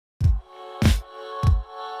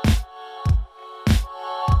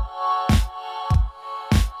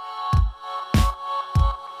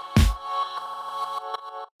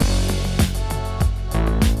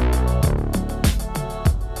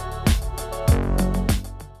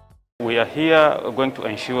we are here going to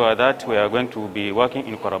ensure that we are going to be working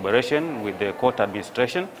in collaboration with the court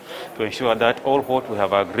administration to ensure that all what we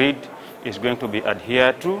have agreed is going to be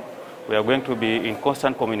adhered to. We are going to be in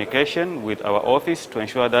constant communication with our office to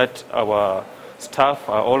ensure that our staff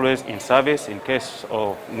are always in service in case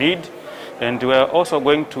of need. And we are also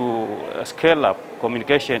going to scale up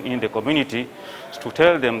communication in the community to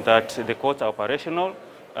tell them that the courts are operational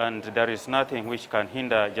and there is nothing which can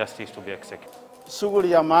hinder justice to be executed.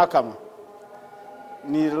 Shughuli ya mahakama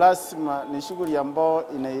ni lazima, ni shughuli ambao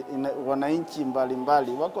wananchi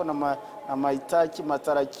mbalimbali wako na mahitaji,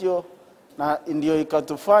 matarajio, na ndio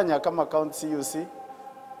ikatufanya kama county CUC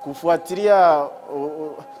kufuatilia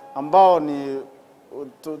ambao ni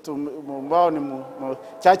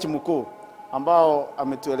chachi mkuu ambao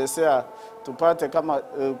ametuelezea tupate kama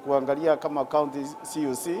kuangalia kama county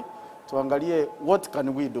CUC tuangalie what can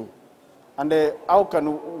we do and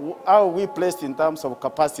how we placed in terms of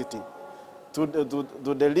capacity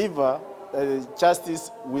to deliver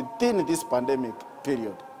justice within this pandemic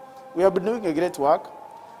period. We have been doing a great work,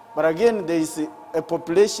 but again there is a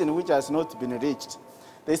population which has not been reached.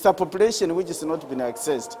 There is a population which has not been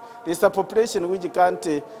accessed. There is a population which can't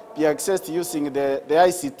be accessed using the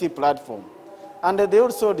ICT platform. And they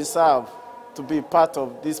also deserve to be part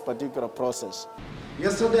of this particular process.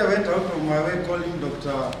 Yesterday I went out of my way calling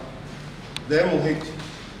the MOH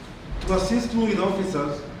to assist me with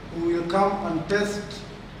officers who will come and test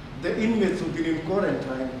the inmates who have been in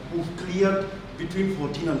quarantine who've cleared between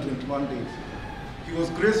 14 and 21 days. He was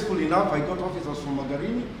graceful enough. I got officers from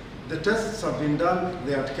Magarini. The tests have been done,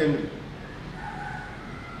 they are at Kemri.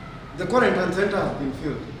 The quarantine center has been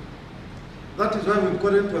filled. That is why we've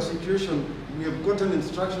got into a situation, we have gotten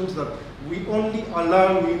instructions that we only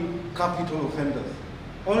allow in capital offenders.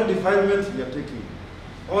 All defilements we are taking.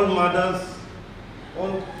 All murders,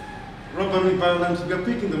 all robbery, violence, we are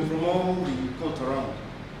picking them from all the courts around.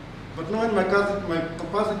 But now when my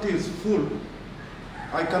capacity is full,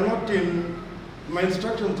 I cannot my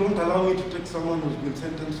instructions don't allow me to take someone who's been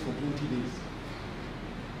sentenced for 20 days.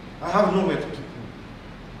 I have nowhere to keep him.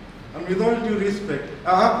 And with all due respect,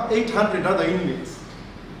 I have 800 other inmates.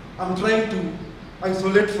 I'm trying to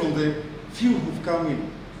isolate from the few who've come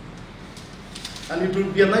in. And it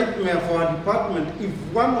will be a nightmare for our department if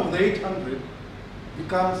one of the 800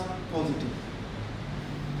 becomes positive.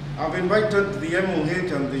 I've invited the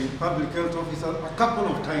MOH and the public health officer a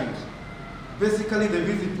couple of times. Basically, they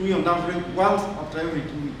visit me on average once after every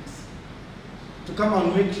 2 weeks to come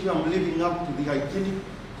and make sure I'm living up to the hygienic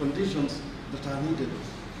conditions that are needed.